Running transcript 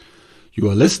You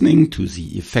are listening to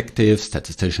the Effective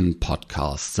Statistician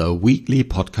podcast, the weekly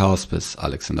podcast with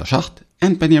Alexander Schacht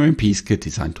and Benjamin Pieske,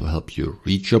 designed to help you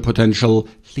reach your potential,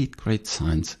 lead great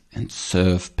science, and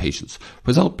serve patients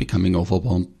without becoming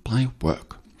overwhelmed by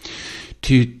work.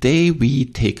 Today we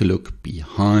take a look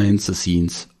behind the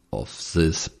scenes of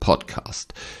this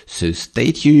podcast. So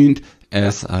stay tuned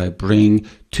as I bring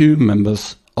two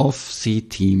members of the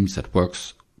team that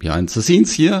works behind the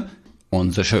scenes here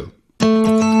on the show.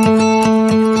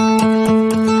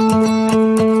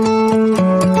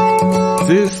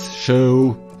 This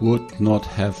show would not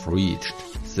have reached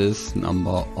this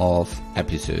number of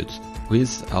episodes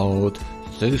without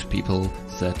those people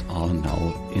that are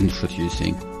now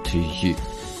introducing to you.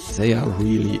 They are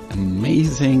really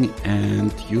amazing,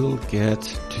 and you'll get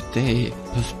today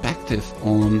perspective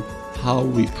on how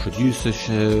we produce the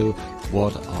show,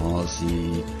 what are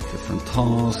the different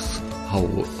tasks, how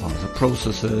are the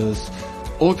processes,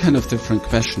 all kind of different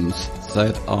questions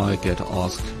that I get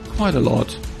asked quite a lot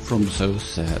from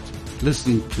those that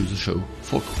listen to the show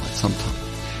for quite some time.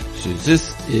 So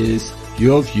this is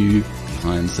your view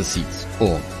behind the scenes,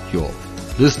 or your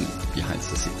listening behind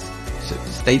the scenes. So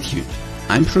stay tuned.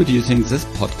 I'm producing this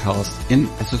podcast in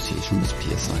association with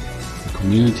PSI, a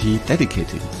community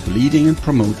dedicated to leading and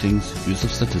promoting the use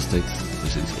of statistics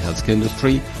within the healthcare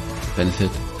industry for the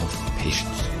benefit of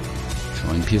patients.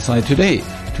 Join PSI today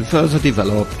to further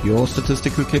develop your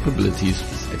statistical capabilities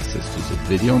with access to the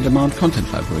video-on-demand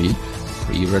content library,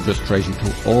 free registration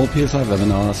to all PSI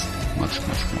webinars, much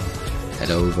more.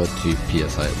 Head over to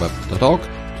psiweb.org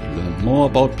to learn more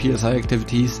about PSI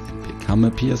activities and become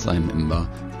a PSI member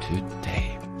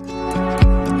today.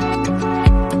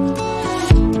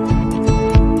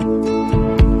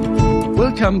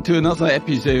 Welcome to another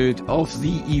episode of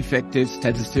the Effective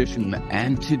Statistician,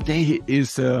 and today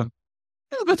is a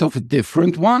little bit of a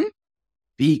different one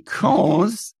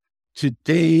because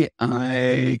today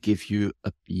I give you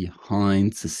a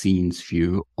behind the scenes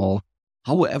view of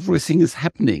how everything is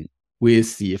happening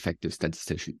with the Effective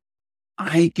Statistician.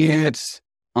 I get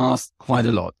asked quite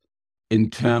a lot in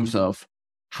terms of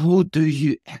how do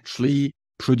you actually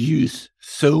produce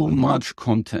so much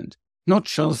content? Not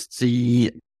just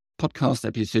the podcast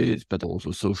episodes, but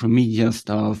also social media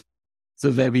stuff,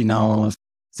 the webinars,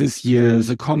 this year,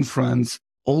 the conference,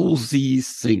 all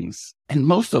these things. And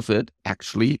most of it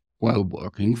actually while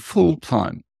working full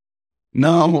time.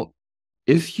 Now,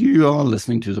 if you are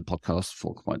listening to the podcast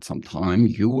for quite some time,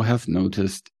 you have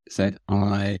noticed that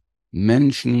I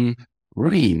mention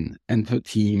Rain and her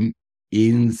team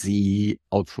in the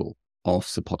outro of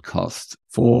the podcast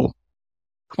for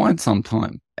quite some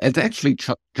time. It actually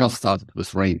just started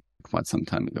with Rain quite some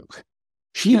time ago.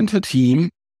 She and her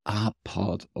team are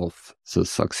part of the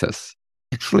success,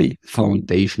 actually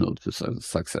foundational to the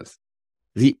success.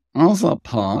 The other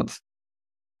part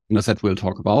that we'll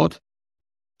talk about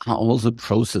are all the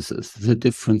processes, the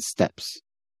different steps.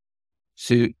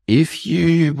 So if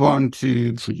you want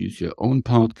to produce your own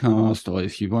podcast, or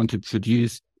if you want to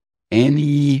produce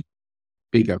any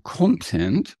bigger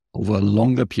content over a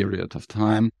longer period of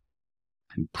time,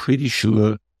 I'm pretty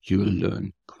sure you'll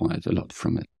learn quite a lot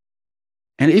from it.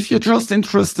 And if you're just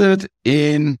interested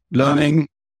in learning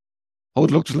how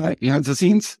it looks like behind the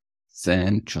scenes,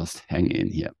 then just hang in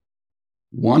here.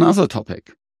 One other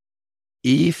topic.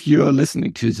 If you're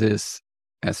listening to this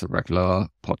as a regular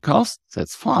podcast,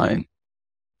 that's fine.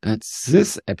 But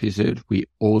this episode, we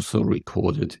also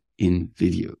recorded in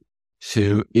video.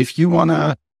 So if you want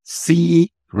to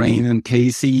see Rain and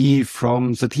Casey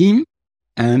from the team,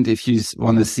 and if you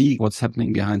want to see what's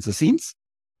happening behind the scenes,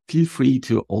 feel free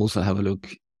to also have a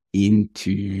look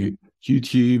into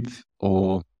YouTube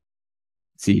or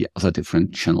the other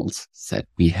different channels that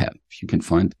we have. You can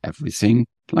find everything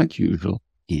like usual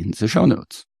in the show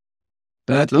notes.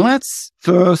 But let's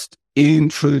first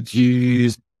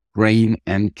introduce Rain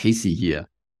and Casey here.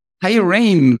 Hi,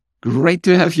 Rain. Great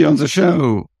to have you on the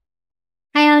show.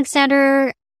 Hi,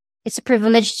 Alexander. It's a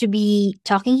privilege to be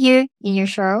talking here in your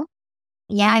show.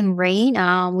 Yeah, I'm Rain.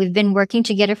 We've been working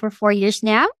together for 4 years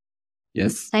now.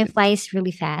 Yes. Time flies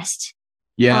really fast.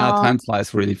 Yeah, time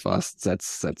flies really fast.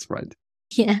 That's right.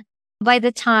 Yeah. By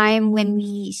the time when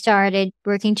we started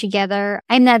working together,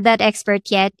 I'm not that expert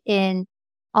yet in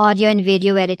audio and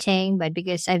video editing, but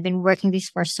because I've been working this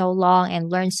for so long and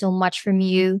learned so much from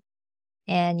you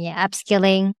and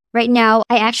upskilling. Right now,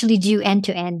 I actually do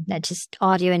end-to-end, not just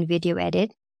audio and video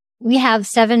edit. We have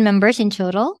 7 members in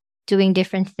total doing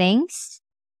different things.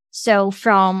 So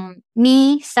from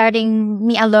starting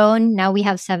me alone, now we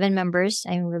have 7 members.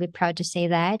 I'm really proud to say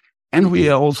that. And we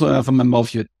also have a member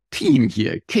of your team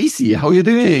here. Casey, how are you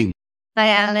doing? Hi,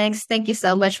 Alex. Thank you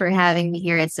so much for having me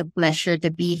here. It's a pleasure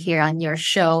to be here on your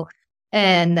show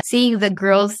and seeing the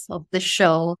growth of the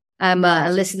show. I'm a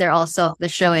listener also of the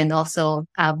show and also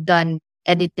I've done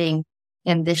editing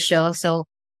in this show. So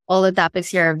all the topics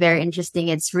here are very interesting.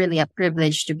 It's really a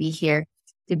privilege to be here,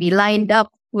 to be lined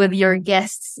up with your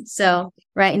guests. So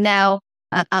right now,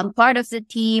 I'm part of the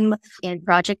team in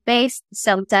project based.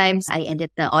 Sometimes I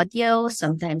edit the audio,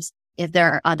 sometimes if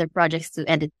there are other projects to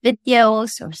edit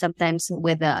videos or sometimes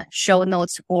with the show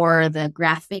notes or the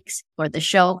graphics for the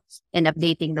show and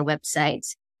updating the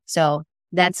websites. So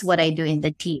that's what I do in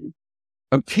the team.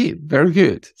 Okay, very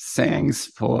good. Thanks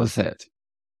for that.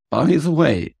 By the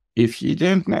way, if you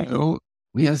don't know,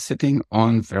 we are sitting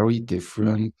on very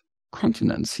different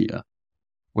continents here.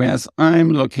 Whereas I'm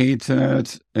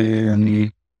located in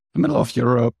the middle of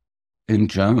Europe, in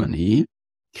Germany,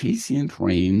 Casey and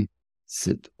Rain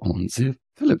sit on the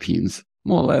Philippines,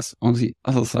 more or less on the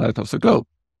other side of the globe.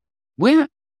 Where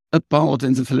about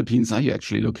in the Philippines are you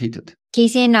actually located?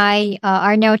 Casey and I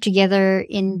are now together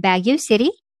in Baguio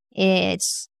City.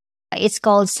 It's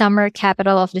called summer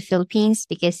capital of the Philippines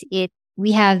because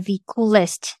we have the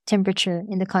coolest temperature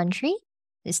in the country.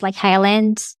 It's like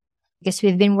highlands because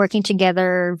we've been working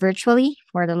together virtually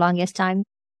for the longest time.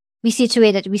 We see to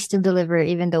it that we still deliver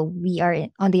even though we are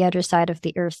on the other side of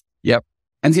the earth. Yep.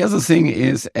 And the other thing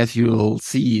is, as you'll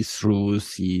see through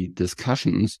the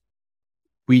discussions,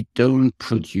 we don't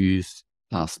produce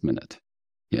last minute.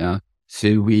 Yeah.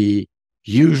 So we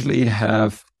usually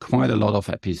have quite a lot of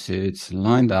episodes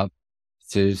lined up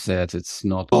so that it's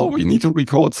not, oh, we need to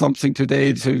record something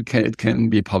today so it can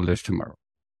be published tomorrow.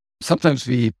 Sometimes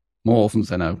more often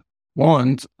than I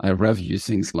want, I review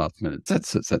things last minute.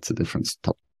 That's a different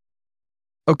topic.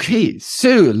 Okay,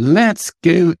 so let's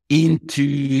go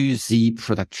into the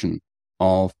production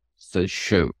of the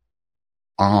show.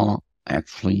 Are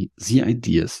actually the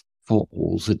ideas for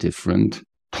all the different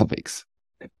topics.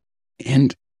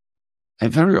 And I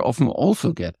very often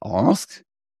also get asked,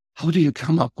 how do you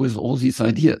come up with all these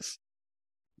ideas?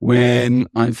 When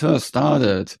I first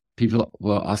started, people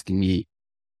were asking me,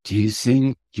 do you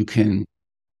think you can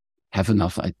have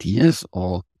enough ideas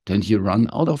or don't you run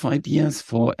out of ideas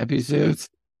for episodes?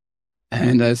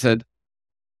 And I said,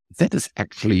 that is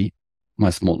actually my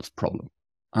smallest problem.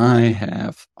 I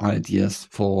have ideas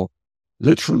for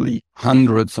literally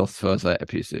hundreds of further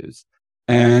episodes.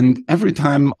 And every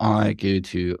time I go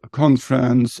to a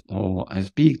conference or I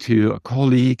speak to a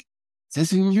colleague,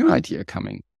 there's a new idea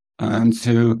coming. And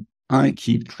so I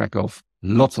keep track of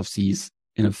lots of these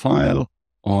in a file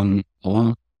on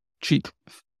our G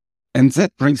drive. And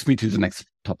that brings me to the next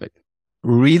topic.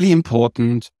 Really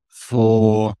important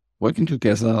for working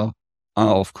together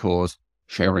are, of course,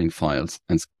 sharing files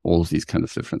and all these kind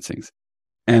of different things.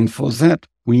 And for that,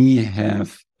 we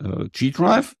have a G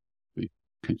drive. We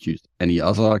could use any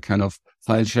other kind of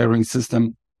file sharing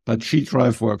system, but G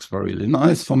drive works really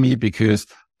nice for me because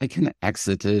I can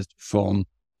exit it from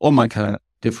all my kind of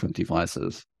different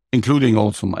devices, including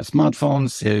also my smartphone.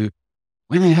 So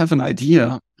when I have an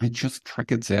idea, I just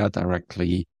track it there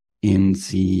directly in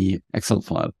the Excel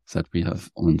file that we have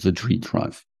on the G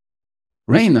drive.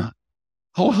 Raina,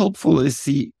 how helpful is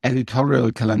the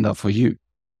editorial calendar for you?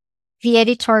 The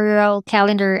editorial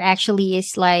calendar actually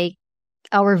is like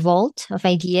our vault of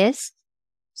ideas.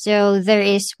 So there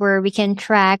is where we can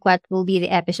track what will be the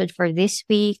episode for this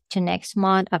week to next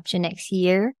month up to next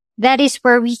year. That is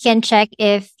where we can check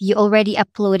if you already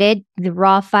uploaded the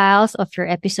raw files of your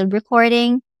episode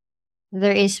recording.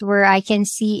 There is where I can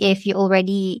see if you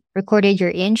already recorded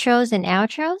your intros and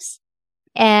outros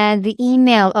and the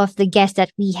email of the guest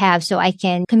that we have. So I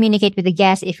can communicate with the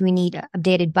guest if we need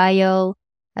updated bio,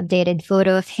 updated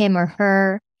photo of him or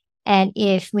her, and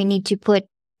if we need to put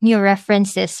new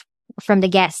references from the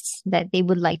guests that they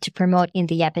would like to promote in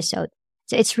the episode.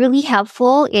 So it's really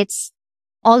helpful. It's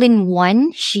all in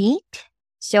one sheet.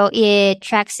 So it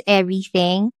tracks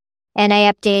everything. And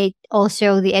I update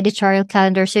also the editorial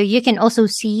calendar. So you can also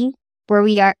see where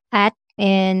we are at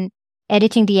in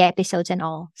editing the episodes and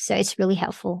all. So it's really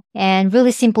helpful and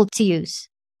really simple to use.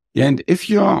 Yeah, and if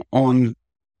you're on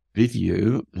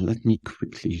video, let me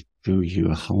quickly show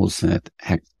you how that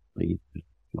actually looks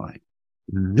like.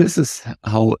 This is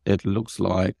how it looks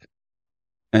like.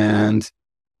 And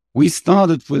we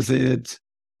started with it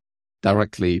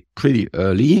directly pretty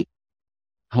early.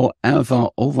 However,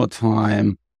 over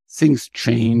time, things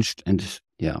changed and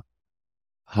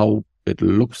how it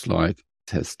looks like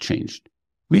has changed.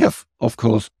 We have, of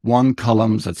course, one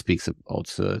column that speaks about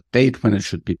the date when it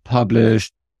should be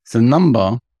published, the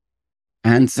number,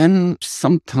 and then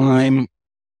sometime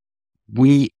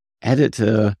we added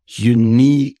a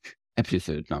unique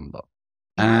episode number.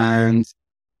 And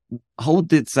how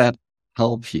did that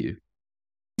help you?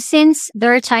 Since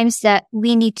there are times that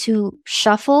we need to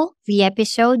shuffle the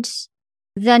episodes,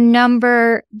 the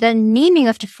naming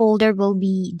of the folder will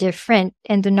be different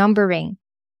and the numbering.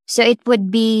 So it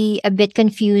would be a bit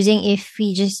confusing if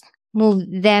we just move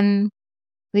them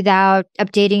without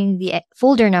updating the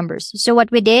folder numbers. So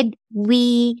what we did,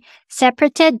 we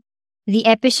separated the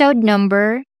episode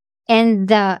number and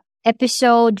the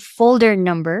episode folder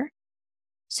number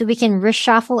so we can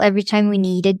reshuffle every time we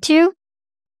needed to.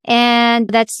 And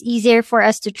that's easier for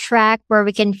us to track where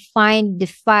we can find the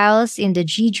files in the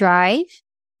G drive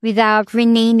without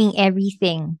renaming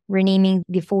everything, renaming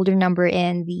the folder number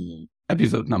and the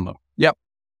episode number. Yep.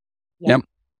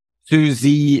 So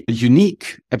the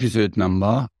unique episode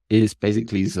number is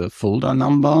basically the folder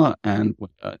number, and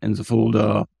in the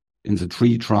folder, in the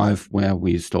tree drive where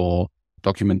we store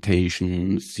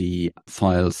documentation, the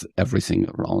files, everything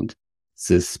around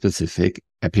this specific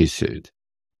episode.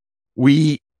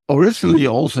 We originally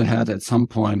also had at some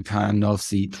point kind of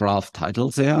the draft title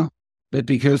there, but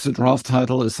because the draft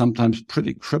title is sometimes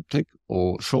pretty cryptic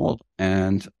or short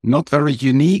and not very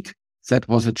unique, that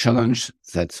was a challenge.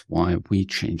 That's why we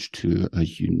changed to a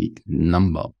unique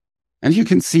number. And you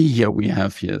can see here, we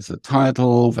have here the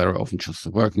title, very often just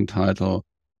the working title.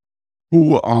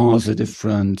 Who are the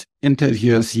different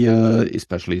interviewers here,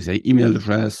 especially the email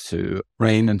address, so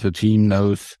Rain and her team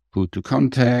knows who to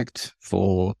contact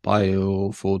for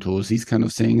bio, photos, these kind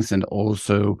of things. And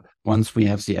also, once we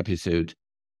have the episode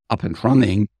up and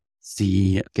running,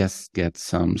 the guests get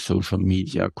some social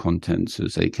media content so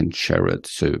they can share it,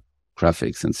 so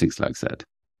graphics and things like that.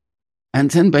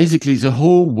 And then basically the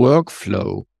whole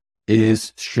workflow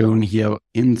is shown here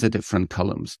in the different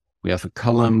columns. We have a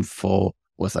column for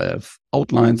whether I have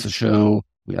outlines the show.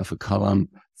 We have a column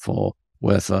for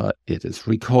whether it is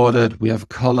recorded. We have a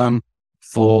column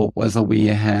for whether we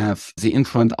have the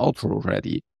intro and outro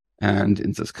ready. And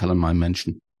in this column, I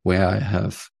mentioned where I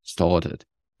have stored it.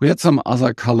 We had some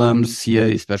other columns here,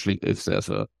 especially if there's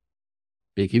a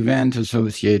big event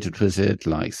associated with it,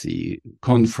 like the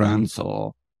conference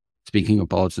or speaking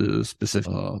about the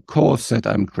specific course that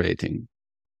I'm creating.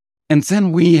 And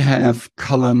then we have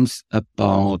columns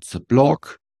about the blog,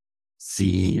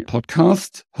 the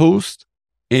podcast host,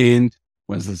 and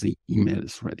whether the email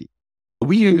is ready.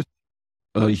 We use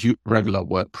a regular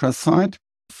WordPress site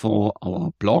for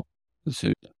our blog.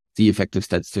 So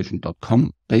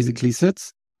theeffectivestatistician.com basically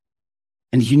sits.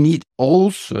 And you need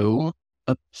also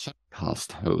a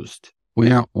podcast host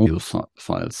where all your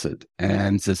files sit.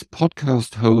 And this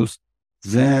podcast host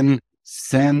then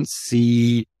sends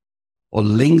or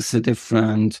links the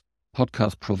different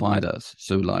podcast providers.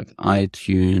 So like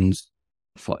iTunes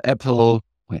for Apple,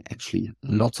 where actually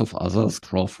lots of others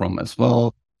draw from as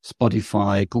well,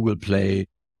 Spotify, Google Play,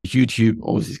 YouTube,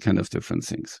 all these kind of different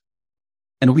things.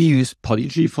 And we use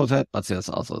Podigy for that, but there's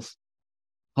others.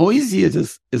 How easy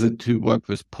is it to work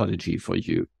with Podigy for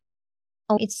you?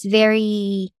 Oh, it's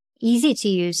very easy to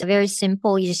use, very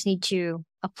simple. You just need to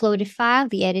upload a file,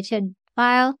 the edited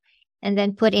file, and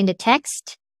then put in the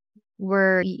text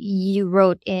where you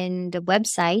wrote in the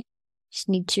website. Just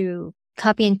need to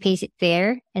copy and paste it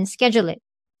there and schedule it.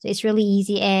 So it's really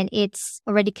easy, and it's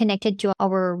already connected to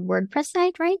our WordPress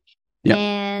site, right? Yeah.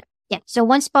 And so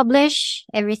once published,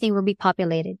 everything will be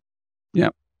populated. Yeah.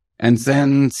 And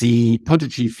then the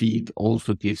Podigy feed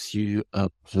also gives you a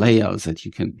player that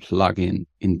you can plug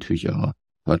into your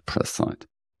WordPress site.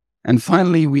 And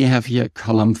finally, we have here a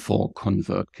column for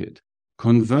ConvertKit.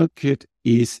 ConvertKit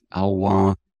is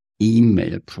our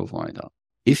email provider.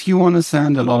 If you want to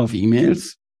send a lot of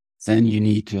emails, then you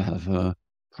need to have a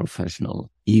professional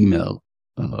email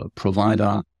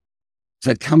provider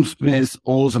that comes with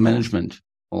all the management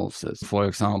of this. For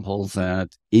example,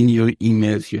 that in your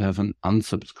emails you have an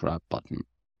unsubscribe button,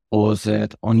 or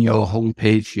that on your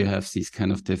homepage you have these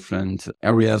kind of different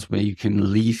areas where you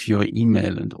can leave your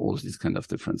email and all these kind of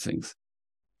different things.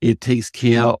 It takes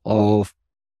care of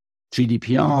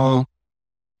GDPR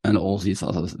and all these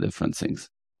other different things.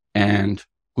 And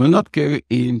we'll not go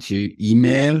into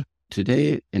email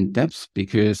today in depth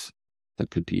because that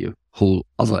could be a whole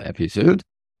other episode.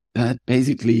 But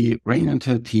basically, Rain and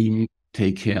her team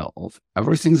take care of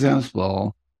everything there as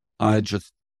well. I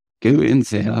just go in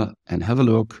there and have a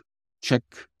look, check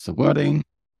the wording.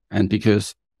 And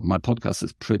because my podcast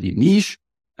is pretty niche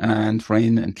and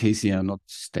Rain and Casey are not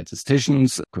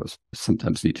statisticians, of course,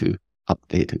 sometimes need to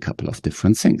update a couple of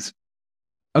different things.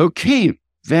 Okay,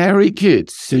 very good.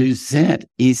 So that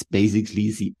is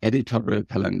basically the editorial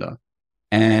calendar.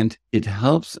 And it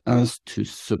helps us to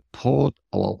support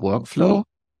our workflow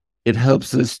it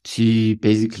helps us to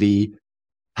basically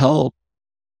help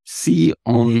see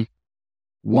on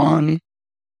one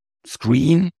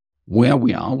screen where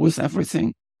we are with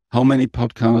everything. How many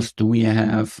podcasts do we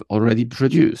have already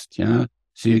produced? Yeah.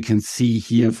 So you can see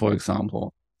here, for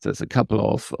example, there's a couple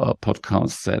of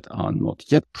podcasts that are not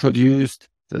yet produced.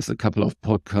 There's a couple of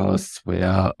podcasts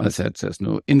where I said there's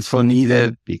no intro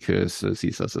needed because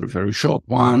these are sort of very short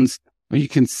ones. But you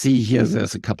can see here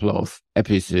there's a couple of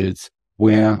episodes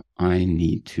where I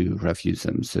need to review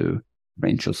them. So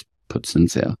Rain just puts them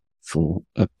there for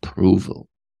approval.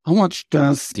 How much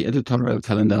does the editorial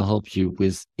calendar help you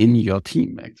with in your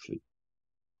team, actually?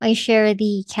 I share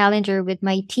the calendar with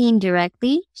my team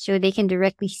directly so they can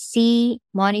directly see,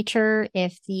 monitor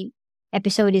if the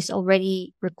episode is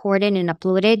already recorded and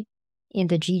uploaded in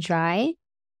the G Drive.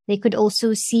 They could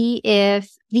also see if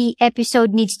the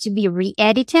episode needs to be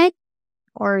re-edited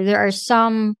or there are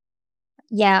some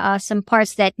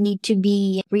parts that need to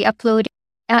be re-uploaded.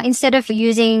 Instead of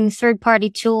using third-party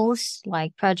tools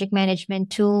like project management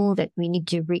tool that we need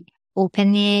to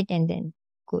open it and then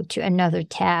go to another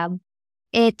tab,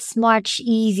 it's much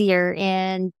easier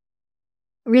and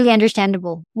really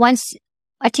understandable. Once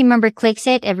a team member clicks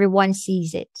it, everyone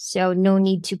sees it. So no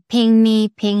need to ping me,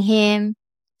 ping him.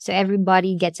 So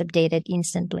everybody gets updated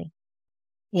instantly.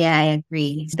 Yeah, I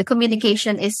agree. The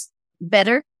communication is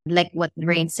better. Like what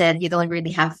Rain said, you don't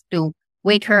really have to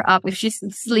wake her up if she's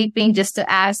sleeping just to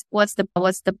ask what's the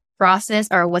process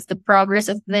or what's the progress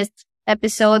of this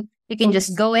episode. You can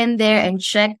just go in there and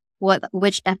check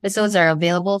which episodes are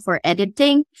available for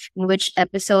editing and which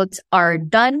episodes are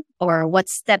done or what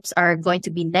steps are going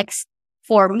to be next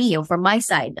for me or for my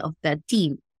side of the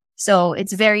team. So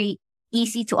it's very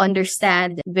easy to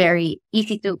understand, very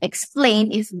easy to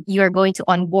explain if you're going to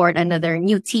onboard another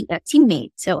new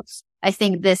teammate. So I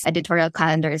think this editorial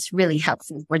calendar is really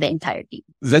helpful for the entire team.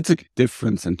 That's a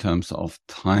difference in terms of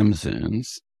time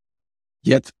zones.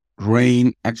 Yet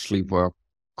Rain actually worked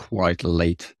quite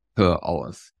late per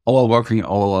hours. Our working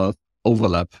hours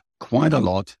overlap quite a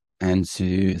lot, and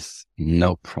there's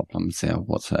no problems there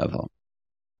whatsoever.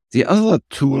 The other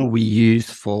tool we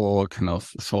use for kind of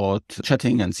short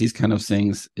chatting and these kind of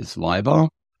things is Viber.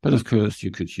 But of course, you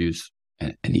could use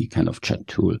any kind of chat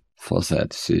tool for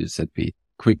that so that we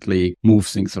quickly move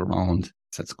things around.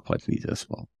 That's quite neat as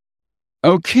well.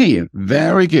 Okay,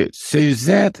 very good. So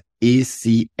that is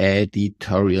the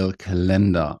editorial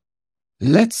calendar.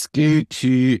 Let's go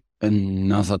to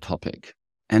another topic,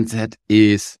 and that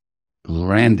is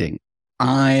branding.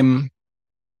 I'm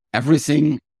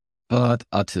everything but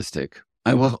artistic.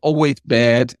 I was always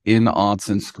bad in arts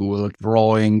in school,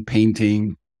 drawing,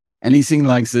 painting, anything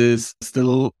like this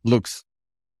still looks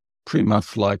pretty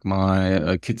much like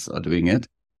my kids are doing it.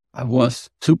 I was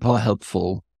super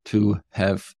helpful to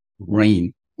have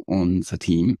Rain on the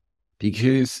team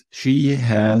because she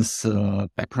has a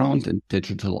background in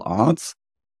digital arts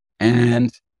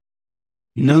and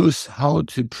knows how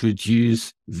to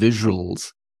produce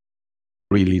visuals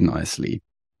really nicely.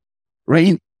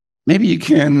 Rain, maybe you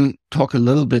can talk a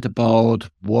little bit about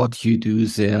what you do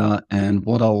there and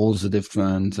what are all the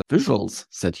different visuals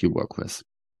that you work with.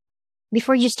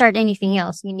 Before you start anything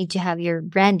else, you need to have your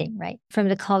branding, right? From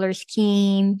the color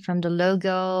scheme, from the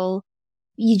logo.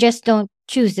 You just don't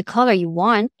choose the color you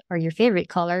want or your favorite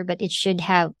color, but it should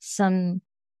have some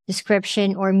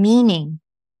description or meaning.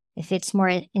 If it's more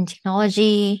in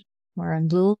technology, more on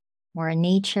blue, more on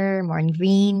nature, more on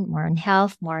green, more on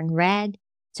health, more on red.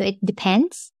 So it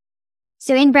depends.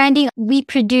 So in branding, we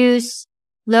produce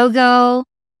logo,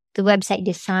 the website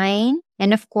design,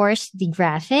 and of course the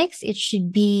graphics. It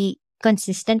should be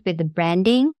consistent with the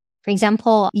branding. For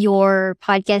example, your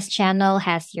podcast channel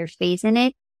has your face in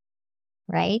it,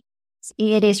 right?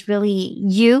 It is really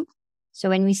you. So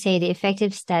when we say the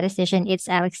effective statistician, it's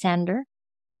Alexander.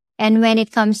 And when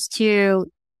it comes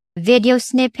to video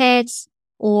snippets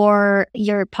or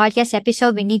your podcast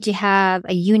episode, we need to have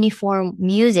a uniform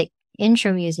music,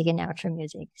 intro music and outro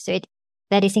music. So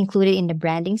that is included in the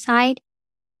branding side.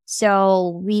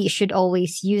 So we should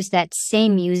always use that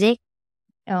same music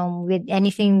with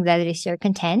anything that is your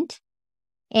content.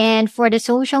 And for the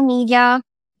social media,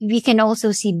 we can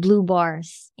also see blue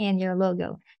bars in your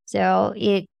logo. So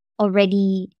it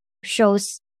already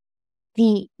shows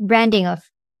the branding of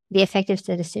the effective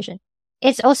statistician.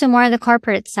 It's also more on the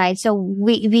corporate side. So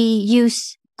we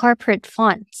use corporate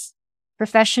fonts,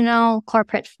 professional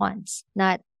corporate fonts,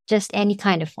 not just any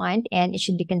kind of font, and it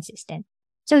should be consistent.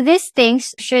 So these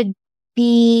things should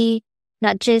be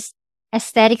not just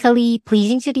aesthetically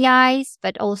pleasing to the eyes,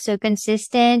 but also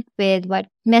consistent with what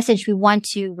message we want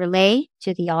to relay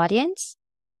to the audience.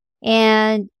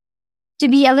 And To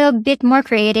be a little bit more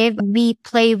creative, we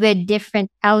play with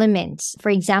different elements. For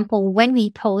example, when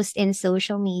we post in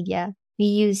social media, we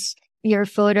use your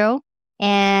photo.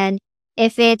 And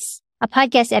if it's a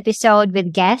podcast episode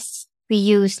with guests, we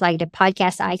use like the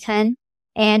podcast icon.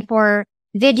 And for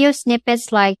video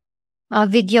snippets, like a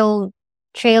video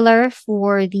trailer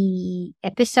for the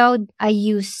episode, I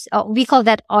use, we call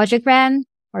that audiogram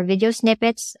or video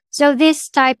snippets. So this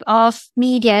type of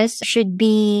medias should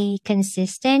be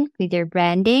consistent with your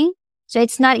branding. So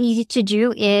it's not easy to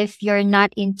do if you're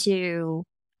not into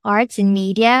arts and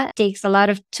media. It takes a lot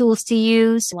of tools to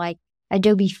use like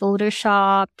Adobe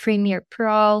Photoshop, Premiere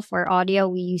Pro. For audio,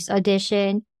 we use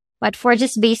Audition. But for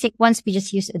just basic ones, we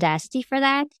just use Audacity for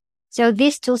that. So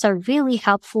these tools are really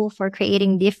helpful for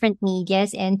creating different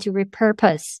medias and to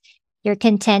repurpose your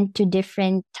content to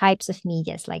different types of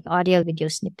medias like audio, video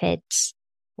snippets,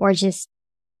 or just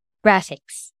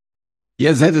graphics.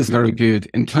 Yes, that is very good.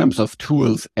 In terms of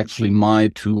tools, actually, my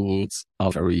tools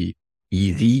are very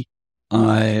easy.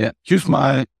 I use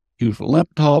my usual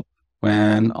laptop.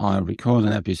 When I record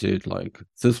an episode like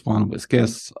this one with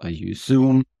guests, I use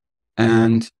Zoom.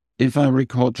 And if I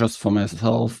record just for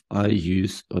myself, I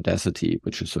use Audacity,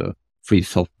 which is a free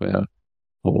software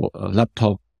for a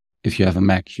laptop. If you have a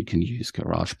Mac, you can use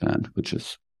GarageBand, which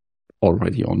is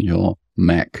already on your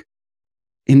Mac.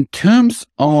 In terms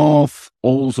of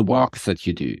all the work that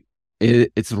you do,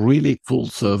 it's really full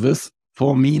service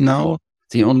for me now.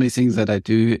 The only thing that I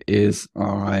do is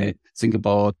I think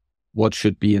about what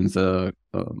should be in the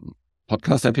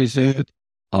podcast episode.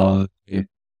 I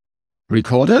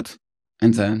record it,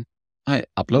 and then I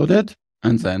upload it,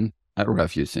 and then I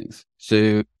review things.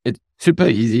 So it's super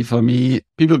easy for me.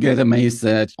 People get amazed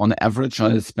that on average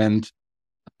I spend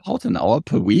about an hour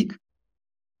per week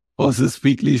for this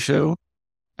weekly show.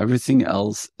 Everything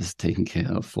else is taken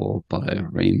care of by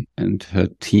Rain and her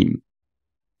team.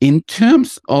 In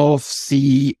terms of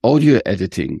the audio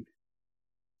editing,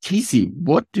 Casey,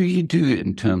 what do you do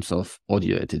in terms of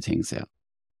audio editing there?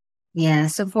 Yeah,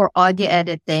 so for audio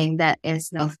editing, that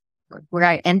is where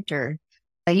I enter.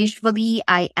 Usually,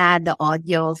 I add the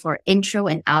audio for intro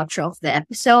and outro of the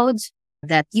episodes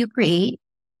that you create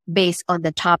based on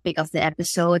the topic of the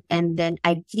episode. And then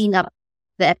I clean up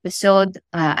the episode.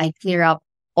 I clear up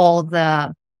all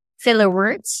the filler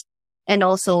words. And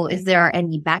also, if there are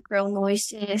any background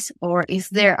noises or if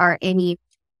there are any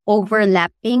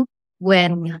overlapping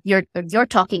when you're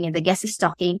talking and the guest is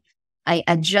talking, I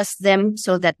adjust them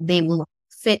so that they will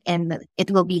fit and it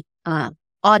will be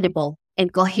audible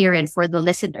and coherent for the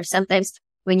listener. Sometimes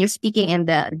when you're speaking and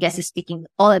the guest is speaking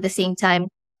all at the same time,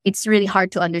 it's really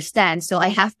hard to understand. So I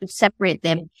have to separate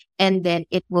them, and then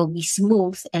it will be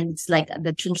smooth, and it's like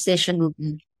the transition will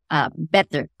be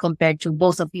better compared to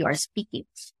both of you are speaking.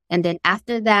 And then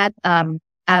after that,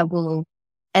 I will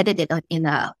edit it in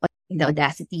the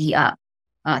Audacity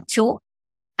tool.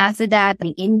 After that, the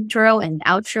intro and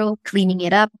outro, cleaning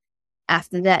it up.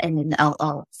 After that, and then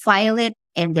I'll file it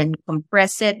and then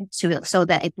compress it so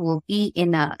that it will be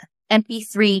in a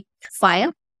MP3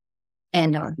 file,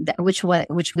 and which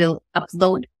will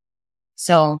upload.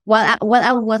 So what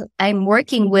I'm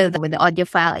working with the audio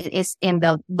file is in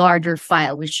the larger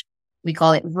file, which we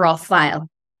call it raw file,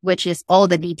 which is all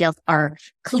the details are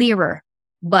clearer.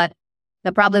 But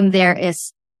the problem there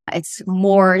is it's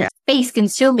more space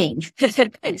consuming.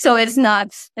 So it's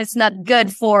not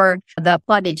good for the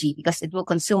Podigy because it will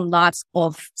consume lots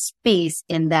of space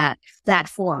in that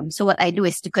platform. So what I do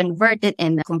is to convert it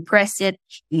and compress it,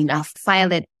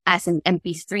 file it as an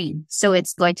MP3. So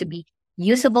it's going to be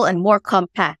usable and more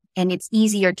compact, and it's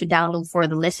easier to download for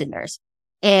the listeners.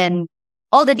 And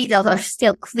all the details are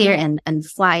still clear and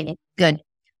fine and good,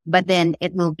 but then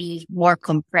it will be more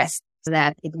compressed so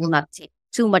that it will not take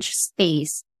too much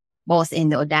space, both in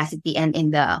the Audacity and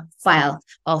in the file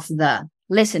of the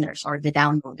listeners or the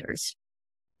downloaders.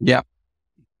 Yeah.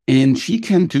 And she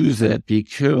can do that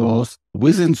because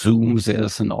within Zoom,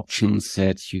 there's an option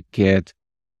that you get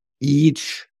for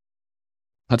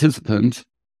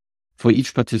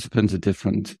each participant, a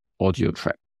different audio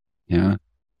track. Yeah.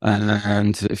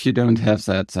 And if you don't have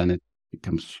that, then it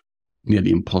becomes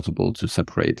nearly impossible to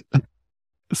separate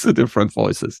the different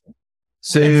voices.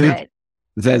 So That's right.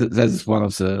 that is one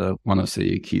of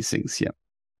the key things here.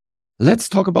 Let's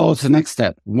talk about the next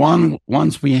step.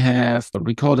 Once we have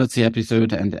recorded the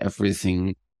episode and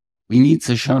everything, we need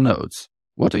the show notes.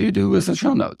 What do you do with the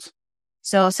show notes?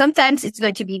 So sometimes it's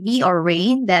going to be me or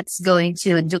Rain that's going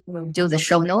to do the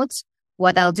show notes.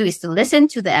 What I'll do is to listen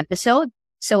to the episode.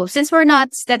 So since we're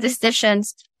not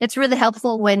statisticians, it's really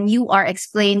helpful when you are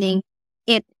explaining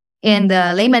it in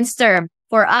the layman's term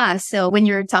for us. So when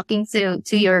you're talking to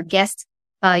your guest,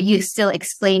 you still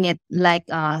explain it like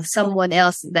someone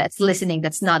else that's listening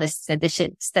that's not a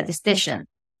statistician.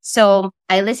 So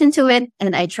I listen to it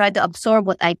and I try to absorb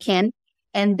what I can.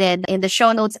 And then in the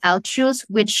show notes, I'll choose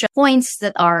which points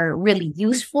that are really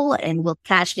useful and will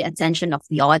catch the attention of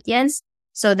the audience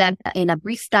so that in a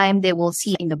brief time, they will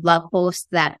see in the blog post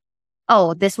that,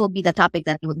 oh, this will be the topic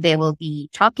that they will be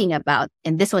talking about.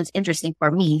 And this one's interesting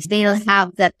for me. They'll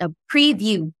have that a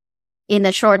preview in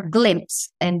a short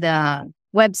glimpse in the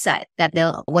website that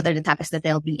what are the topics that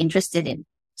they'll be interested in.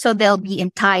 So they'll be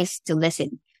enticed to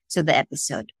listen to the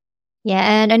episode. Yeah,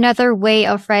 and another way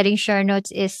of writing show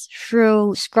notes is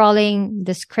through scrolling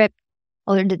the script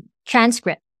or the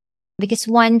transcript. Because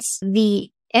once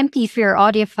the MP3 or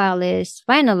audio file is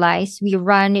finalized, we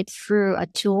run it through a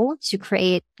tool to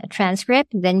create a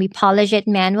transcript. Then we polish it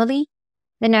manually.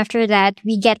 Then after that,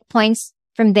 we get points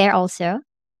from there also.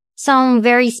 Some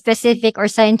very specific or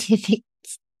scientific.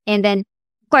 And then,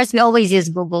 of course, we always use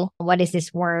Google. What is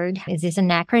this word? Is this an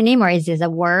acronym or is this a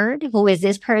word? Who is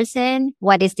this person?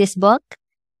 What is this book?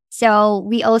 So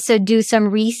we also do some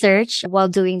research while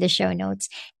doing the show notes.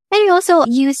 And we also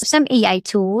use some AI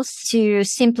tools to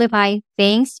simplify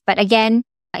things. But again,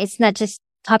 it's not just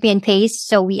copy and paste.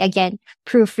 So we, again,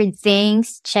 proofread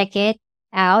things, check it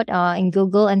out in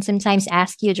Google, and sometimes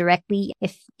ask you directly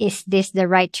is this the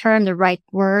right term, the right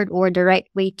word, or the right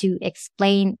way to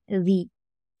explain the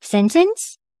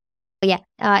sentence. Yeah,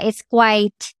 it's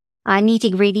quite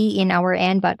nitty-gritty in our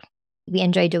end, but we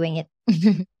enjoy doing it.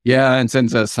 Yeah, and then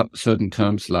there's some certain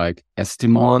terms like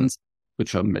estimons,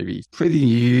 which are maybe pretty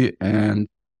new and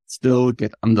still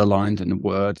get underlined in a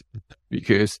word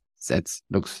because that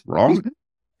looks wrong.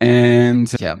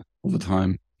 And yeah, over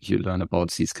time, you learn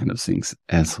about these kind of things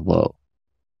as well.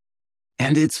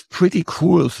 And it's pretty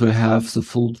cool to have the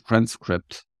full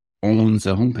transcript on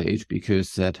the homepage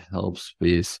because that helps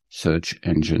with search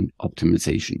engine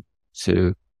optimization.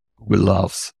 So Google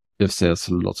loves if there's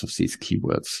lots of these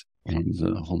keywords on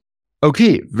the home.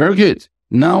 Okay, very good.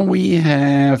 Now we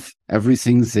have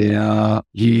everything there.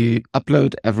 You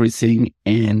upload everything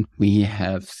and we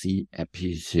have the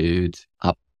episode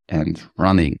up and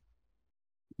running.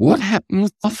 What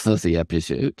happens after the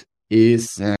episode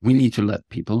is we need to let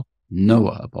people know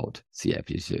about the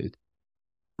episode.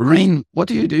 Rain, what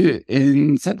do you do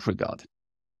in that regard?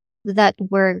 That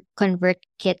where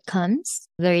ConvertKit comes.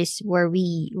 There is where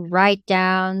we write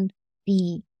down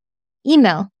the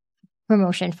email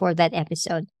promotion for that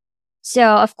episode. So,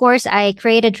 of course, I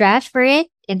create a draft for it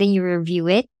and then you review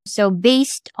it. So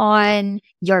based on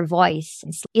your voice,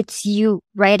 it's you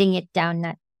writing it down,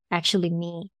 not actually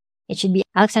me. It should be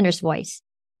Alexander's voice.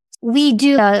 We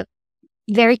do a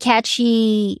very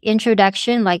catchy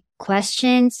introduction, like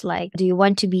questions like, do you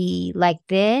want to be like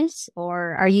this?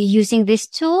 Or are you using this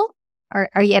tool? Or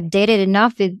are you updated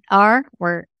enough with R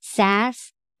or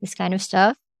SAS? This kind of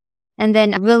stuff. And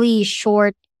then a really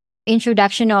short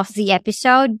introduction of the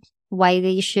episode, why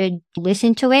they should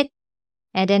listen to it.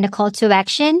 And then a call to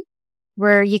action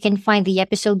where you can find the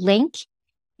episode link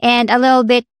and a little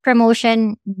bit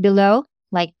promotion below.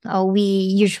 Like, we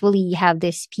usually have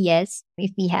this PS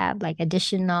if we have like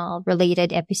additional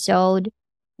related episode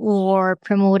or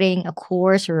promoting a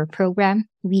course or a program.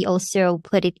 We also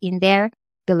put it in there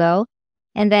below.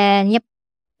 And then, yep,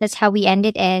 that's how we end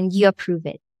it and you approve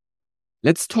it.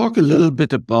 Let's talk a little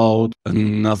bit about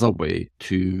another way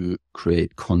to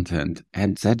create content,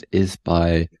 and that is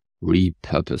by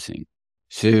repurposing.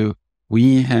 So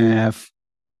we have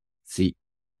the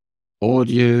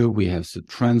audio, we have the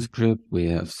transcript, we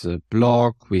have the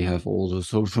blog, we have all the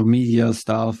social media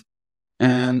stuff.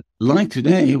 And like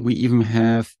today, we even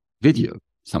have video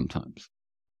sometimes.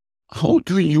 How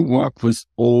do you work with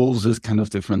all this kind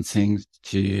of different things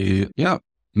to,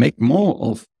 make more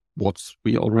of what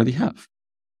we already have?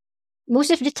 Most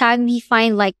of the time we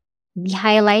find like the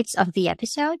highlights of the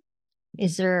episode.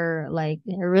 Is there like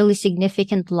a really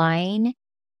significant line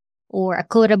or a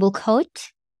quotable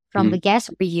quote from the guest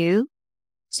or you?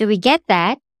 So we get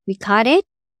that, we cut it,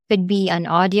 could be an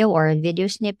audio or a video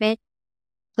snippet,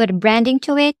 put a branding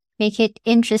to it, make it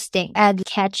interesting, add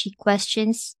catchy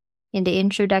questions in the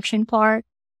introduction part,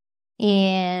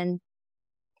 and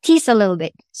tease a little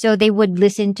bit so they would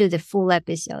listen to the full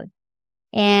episode.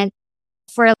 And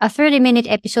for a 30-minute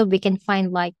episode, we can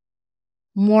find like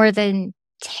more than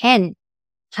 10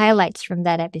 highlights from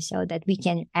that episode that we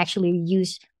can actually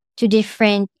use to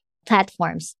different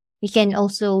platforms. We can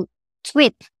also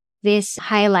tweet these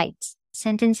highlights,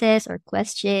 sentences or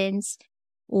questions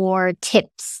or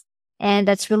tips. And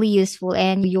that's really useful.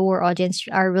 And your audience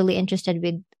are really interested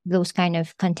with those kind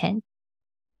of content.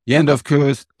 Yeah, and of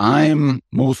course, I'm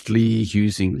mostly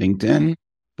using LinkedIn.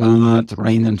 But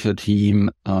Rain and her team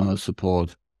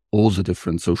support all the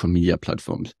different social media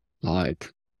platforms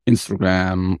like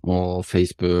Instagram or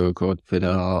Facebook or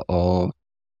Twitter or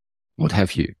what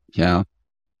have you. Yeah.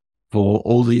 For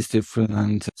all these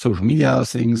different social media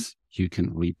things, you can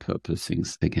repurpose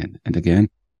things again and again.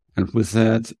 And with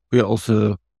that, we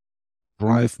also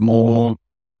drive more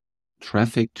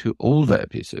traffic to older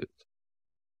episodes.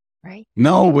 Right.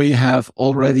 Now we have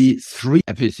already 3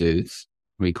 episodes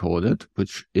recorded,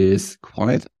 which is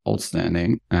quite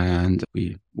outstanding. And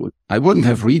I wouldn't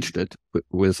have reached it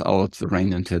without the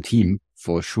Rain and her team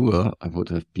for sure. I would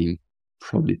have been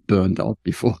probably burned out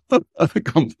before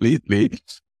completely.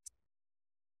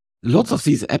 Lots of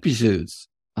these episodes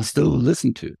are still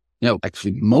listened to.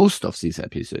 Actually, most of these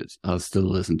episodes are still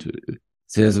listened to.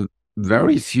 There's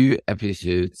very few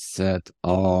episodes that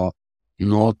are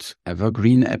not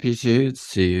evergreen episodes,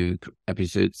 so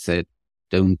episodes that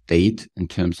don't date in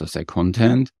terms of their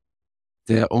content.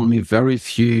 There are only very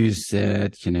few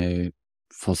that,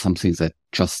 for something that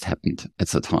just happened at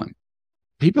the time.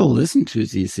 People listen to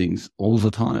these things all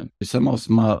the time. Some of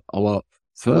them are our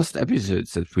first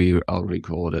episodes that we are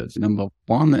recorded, number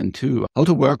 1 and 2, how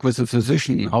to work with a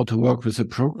physician, how to work with a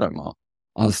programmer,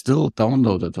 are still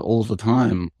downloaded all the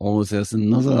time. Or there's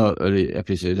another early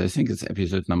episode, I think it's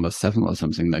episode number 7 or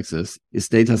something like this. Is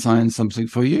data science something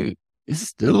for you? It's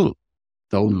still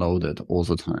downloaded all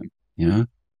the time. Yeah.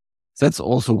 That's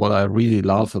also what I really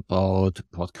love about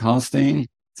podcasting.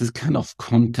 This kind of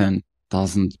content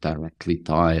doesn't directly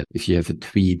die. If you have a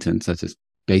tweet and that is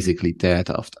basically dead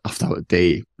after a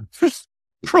day,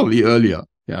 probably earlier.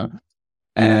 Yeah.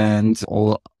 And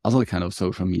all other kind of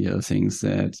social media things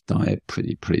that die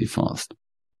pretty fast.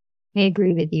 I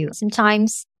agree with you.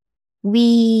 Sometimes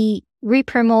we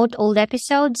re-promote old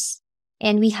episodes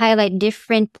and we highlight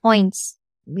different points.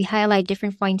 We highlight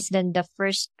different points than the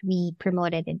first we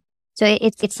promoted it. So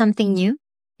it's something new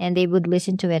and they would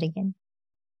listen to it again.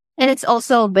 And it's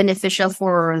also beneficial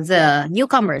for the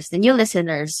newcomers, the new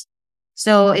listeners.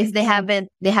 So if they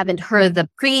haven't heard the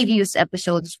previous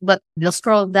episodes, but they'll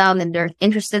scroll down and they're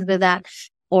interested with that,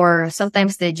 or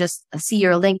sometimes they just see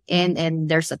your LinkedIn and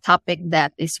there's a topic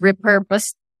that is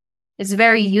repurposed. It's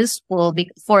very useful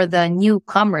for the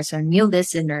newcomers or new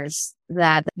listeners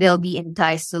that they'll be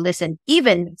enticed to listen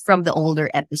even from the older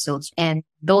episodes. And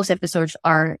those episodes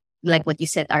are, like what you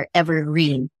said, are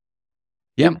evergreen.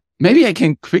 Yeah. Maybe I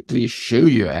can quickly show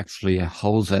you actually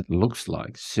how that looks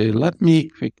like. So let me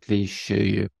quickly show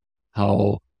you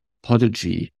how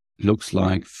Podigy looks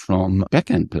like from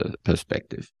backend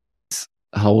perspective. It's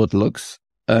how it looks.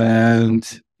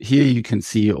 And here you can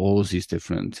see all these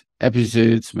different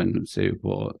episodes when they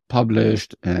were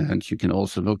published. And you can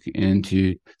also look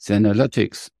into the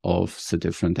analytics of the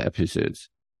different episodes.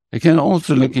 You can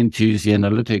also look into the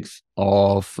analytics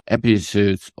of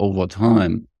episodes over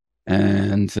time.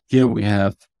 And here we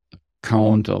have a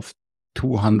count of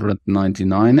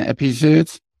 299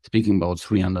 episodes, speaking about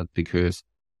 300 because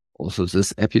also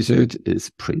this episode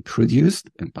is pre-produced.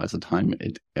 And by the time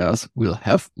it airs, we'll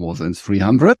have more than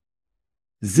 300.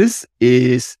 This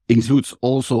includes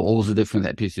also all the different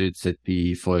episodes that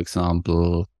we, for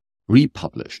example,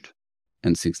 republished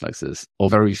and things like this, or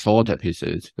very short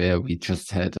episodes where we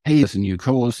just had, hey, there's a new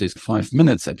course, it's 5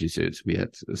 minutes episodes. We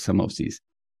had some of these.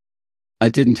 I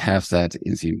didn't have that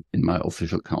in my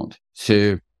official count.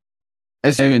 So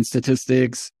as you know, in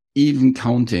statistics, even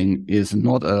counting is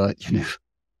not a,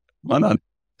 one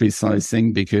precise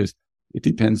thing because it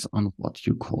depends on what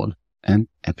you call an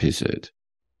episode.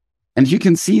 And you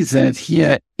can see that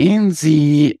here in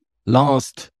the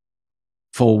last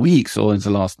 4 weeks or in the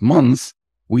last months,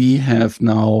 we have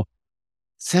now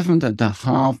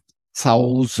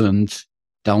 7,500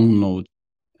 downloads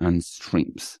and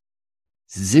streams.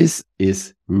 This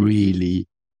is really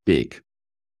big,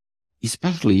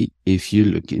 especially if you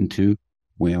look into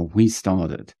where we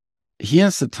started.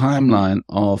 Here's the timeline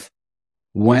of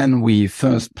when we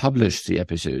first published the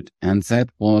episode, and that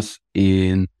was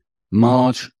in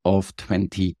March of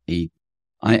 2018.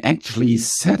 I actually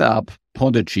set up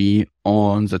Podigy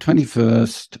on the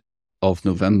 21st of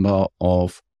November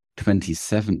of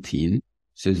 2017.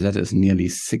 So that is nearly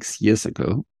 6 years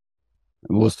ago.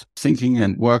 I was thinking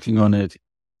and working on it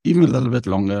even a little bit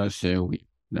longer. So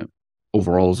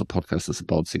overall, the podcast is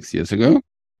about 6 years ago.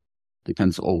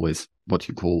 Depends always what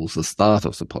you call the start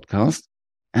of the podcast.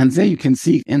 And there you can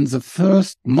see in the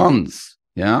first months,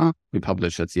 we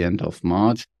published at the end of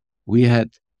March, we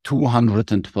had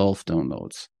 212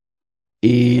 downloads.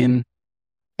 In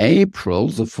April,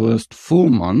 the first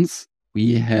 4 months,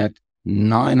 we had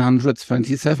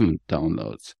 927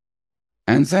 downloads.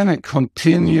 And then it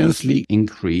continuously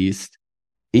increased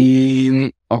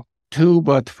In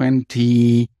October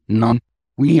 29,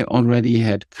 we already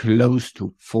had close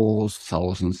to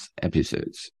 4,000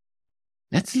 episodes.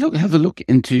 Let's have a look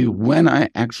into when I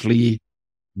actually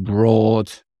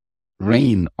brought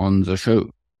Rain on the show.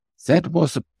 That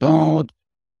was about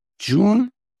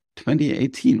June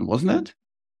 2018, wasn't it?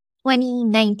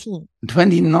 2019.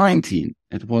 2019.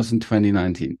 It was in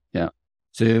 2019. Yeah.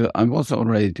 So I was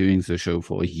already doing the show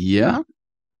for a year.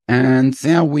 And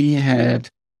there we had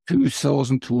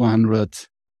 2,200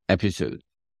 episode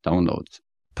downloads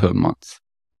per month.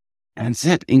 And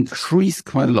that increased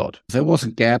quite a lot. There was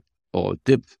a gap or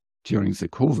dip during the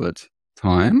COVID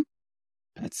time.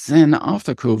 But then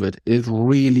after COVID, it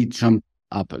really jumped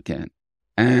up again.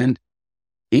 And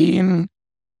in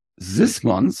this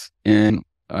month,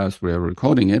 as we're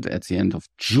recording it at the end of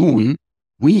June,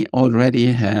 we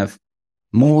already have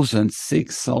more than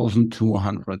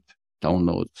 6,200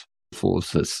 downloads for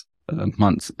this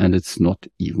month, and it's not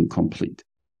even complete.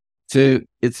 So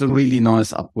it's a really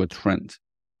nice upward trend.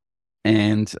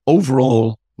 And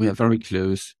overall, we are very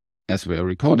close, as we are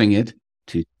recording it,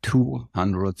 to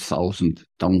 200,000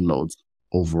 downloads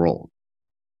overall.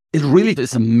 It really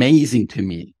is amazing to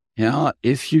me. Yeah,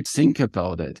 if you think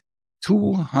about it,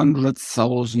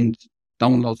 200,000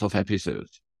 downloads of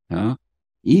episodes. Yeah,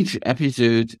 each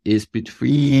episode is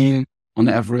between, on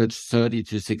average, 30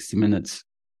 to 60 minutes.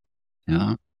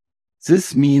 Yeah,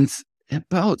 this means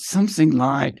about something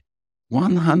like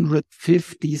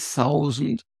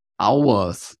 150,000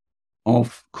 hours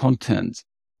of content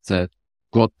that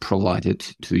got provided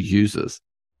to users.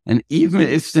 And even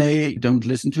if they don't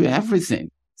listen to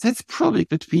everything, that's probably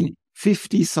between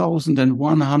 50,000 and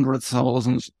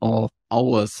 100,000 of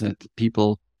hours that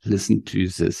people listen to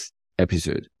this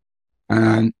episode.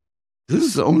 And this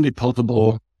is only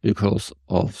possible because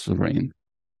of the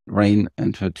Rain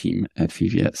and her team at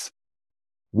VVS.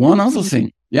 One other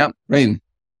thing. Yeah, Rain.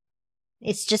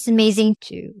 It's just amazing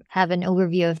to have an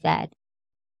overview of that.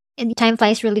 And time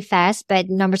flies really fast, but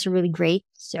numbers are really great.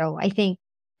 So I think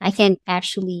I can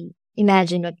actually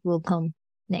imagine what will come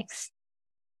next.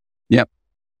 Yep.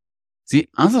 The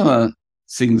other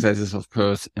thing that is, of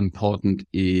course, important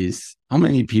is how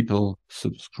many people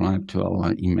subscribe to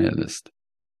our email list.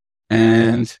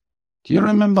 And do you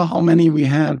remember how many we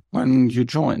had when you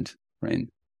joined, Rain?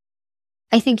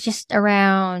 I think just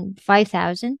around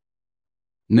 5,000.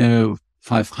 No,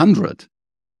 500.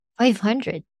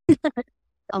 500.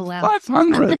 Oh, wow.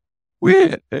 500.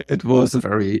 It was at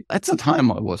the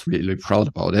time I was really proud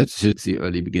about it. It's the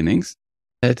early beginnings.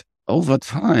 But over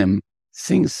time,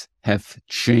 things have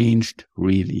changed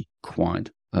really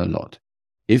quite a lot.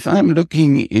 If I'm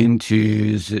looking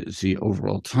into the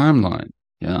overall timeline,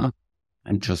 yeah,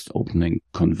 I'm just opening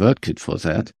ConvertKit for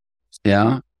that.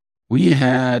 Yeah, we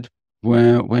had,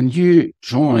 when you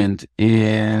joined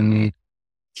in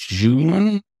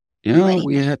June, yeah,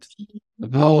 we had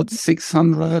about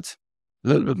 600, a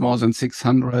little bit more than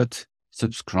 600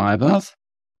 subscribers.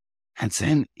 And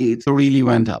then it really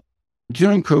went up.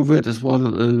 During COVID, it was a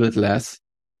little bit less,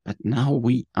 but now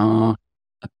we are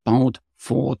about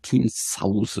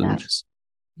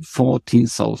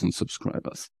 14,000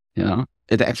 subscribers. Yeah.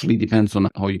 It actually depends on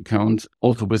how you count.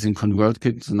 Also within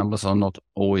ConvertKit, the numbers are not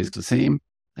always the same.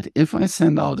 But if I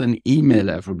send out an email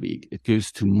every week, it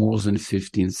goes to more than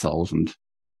 15,000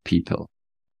 people,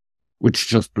 which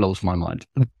just blows my mind.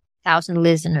 1,000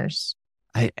 listeners.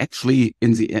 I actually,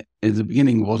 in the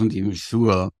beginning, wasn't even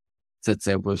sure that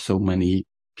there were so many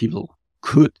people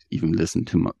could even listen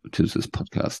to this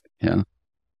podcast. Yeah.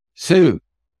 So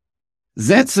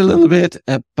that's a little bit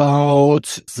about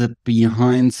the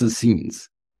behind the scenes.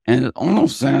 And all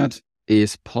of that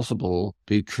is possible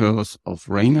because of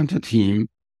Rain and her team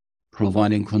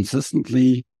providing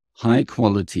consistently high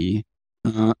quality.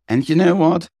 And you know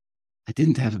what? I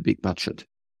didn't have a big budget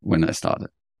when I started.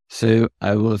 So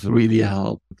I was really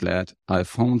glad I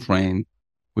found Rain.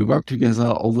 We worked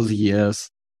together over the years.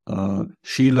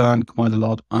 She learned quite a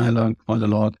lot. I learned quite a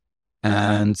lot.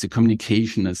 And the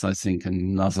communication is, I think,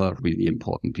 another really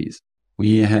important piece.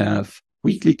 We have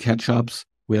weekly catch-ups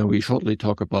where we shortly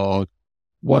talk about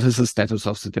what is the status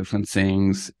of the different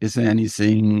things. Is there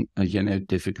anything,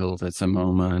 difficult at the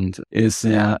moment? Is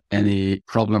there any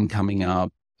problem coming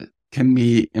up? Can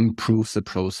we improve the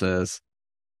process?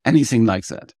 Anything like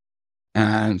that.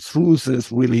 And through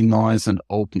this really nice and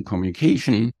open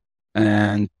communication,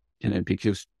 and,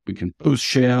 because we can both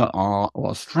share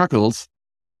our struggles,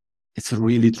 it's a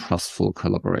really trustful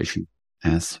collaboration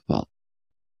as well.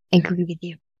 I agree with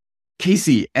you.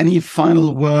 Casey, any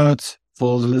final words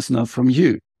for the listener from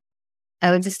you?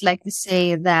 I would just like to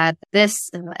say that this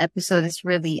episode is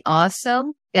really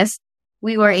awesome. Yes,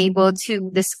 we were able to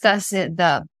discuss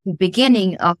the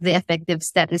beginning of the Effective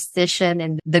Statistician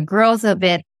and the growth of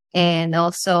it. And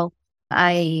also,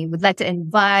 I would like to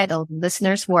invite all the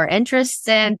listeners who are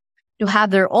interested to have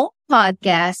their own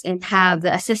podcast and have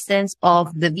the assistance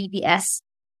of the VBS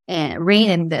and Rain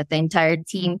and the entire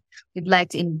team. We'd like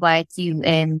to invite you,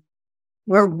 and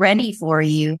we're ready for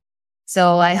you.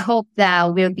 So I hope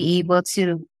that we'll be able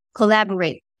to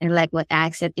collaborate. And like what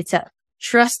Ag said, it's a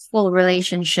trustful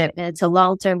relationship and it's a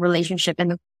long-term relationship,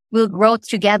 and we'll grow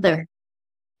together.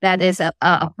 That is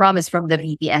a promise from the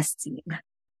VBS team.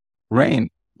 Rain,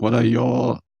 what are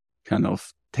your kind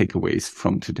of takeaways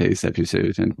from today's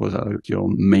episode, and what are your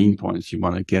main points you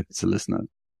want to get to the listener?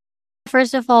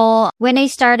 First of all, when I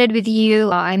started with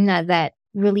you, I'm not that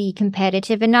really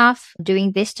competitive enough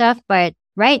doing this stuff. But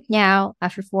right now,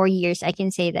 after 4 years, I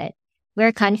can say that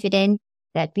we're confident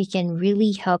that we can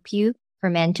really help you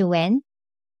from end to end.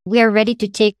 We are ready to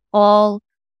take all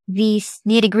these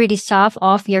nitty-gritty stuff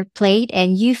off your plate,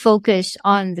 and you focus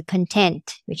on the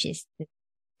content, which is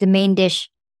the main dish,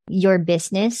 your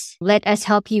business. Let us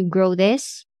help you grow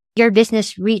this. Your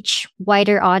business reach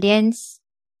wider audience,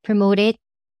 promote it.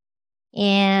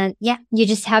 And yeah, you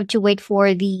just have to wait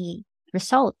for the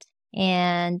result.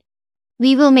 And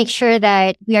we will make sure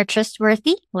that we are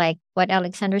trustworthy. Like what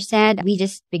Alexander said, we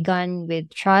just begun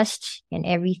with trust and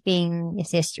everything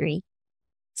is history.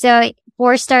 So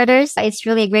for starters, it's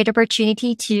really a great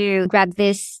opportunity to grab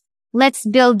this. Let's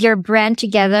build your brand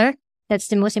together. That's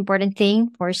the most important thing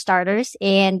for starters.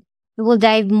 And we will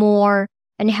dive more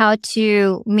on how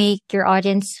to make your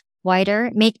audience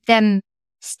wider, make them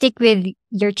stick with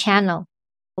your channel.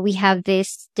 We have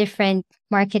these different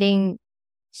marketing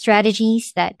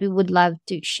strategies that we would love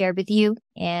to share with you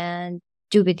and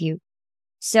do with you.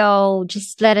 So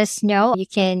just let us know. You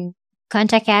can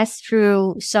contact us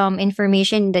through some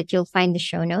information that you'll find in the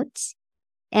show notes.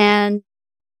 And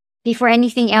before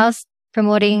anything else,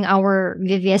 promoting our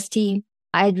VVS team,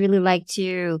 I'd really like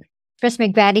to express my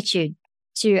gratitude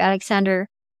to Alexander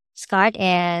Scott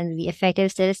and the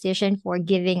Effective Statistician for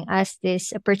giving us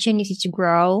this opportunity to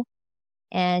grow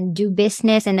and do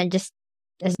business, and not just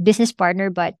as business partner,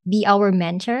 but be our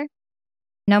mentor.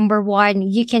 Number one,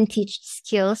 you can teach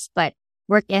skills, but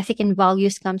work ethic and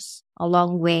values comes a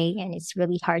long way, and it's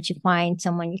really hard to find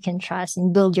someone you can trust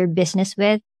and build your business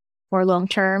with for long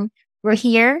term. We're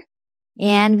here,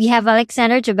 and we have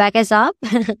Alexander to back us up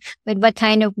with what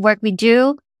kind of work we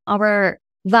do, our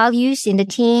values in the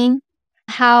team,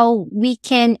 how we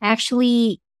can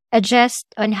actually adjust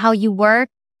on how you work,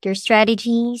 your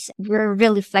strategies. We're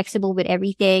really flexible with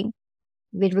everything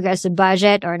with regards to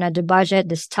budget or not the budget,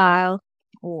 the style,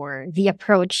 or the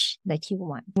approach that you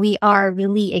want. We are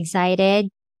really excited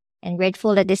and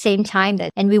grateful at the same time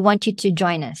and we want you to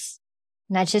join us,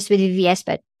 not just with VVS,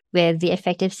 but with the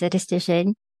Effective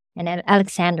Statistician and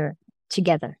Alexander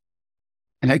together.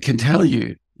 And I can tell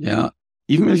you,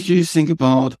 even if you think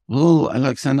about, well,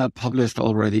 Alexander published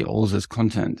already all this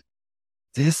content,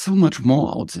 there's so much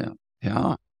more out there.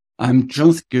 Yeah. I'm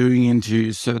just going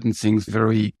into certain things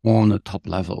very on a top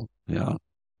level. Yeah.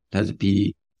 Let it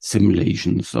be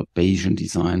simulations or Bayesian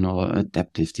design or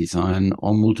adaptive design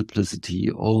or multiplicity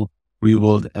or real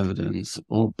world evidence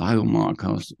or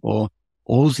biomarkers or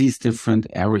all these different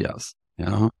areas.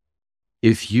 Yeah.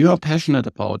 If you are passionate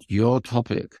about your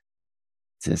topic,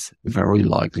 there's very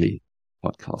likely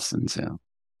podcasts in there.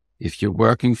 If you're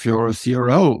working for a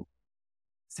CRO,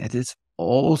 that is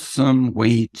awesome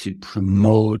way to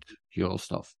promote your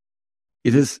stuff.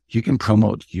 You can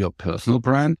promote your personal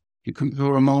brand, you can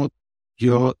promote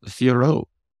your CRO.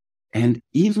 And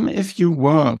even if you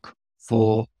work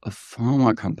for a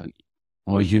pharma company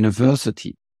or a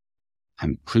university,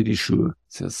 I'm pretty sure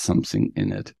there's something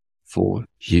in it for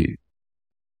you.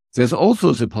 There's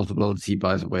also the possibility,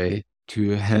 by the way,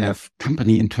 to have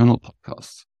company internal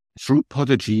podcasts. Through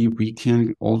Podigy, we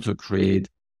can also create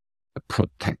a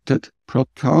protected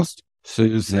podcast so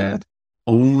that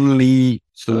only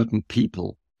certain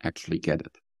people actually get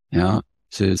it. Yeah.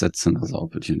 So that's another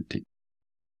opportunity.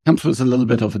 Comes with a little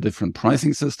bit of a different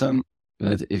pricing system,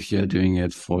 but if you're doing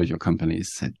it for your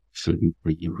companies, that shouldn't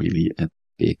be really a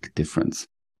big difference.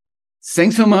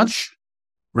 Thanks so much,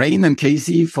 Rain and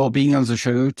Casey, for being on the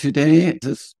show today.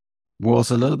 This was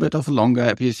a little bit of a longer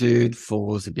episode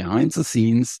for the behind the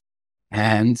scenes,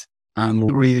 and I'm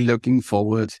really looking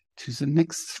forward to the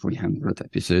next 300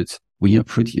 episodes we are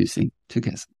producing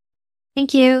together.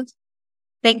 Thank you.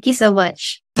 Thank you so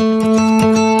much.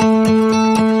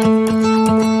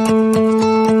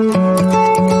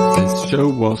 This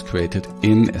show was created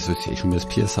in association with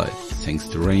PSI. Thanks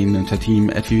to Rain and her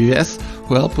team at VVS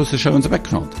who helped with the show in the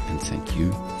background. And thank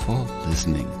you for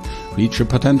listening. Reach your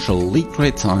potential, lead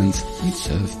great science, and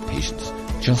serve patients.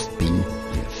 Just be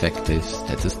the effective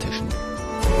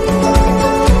statistician.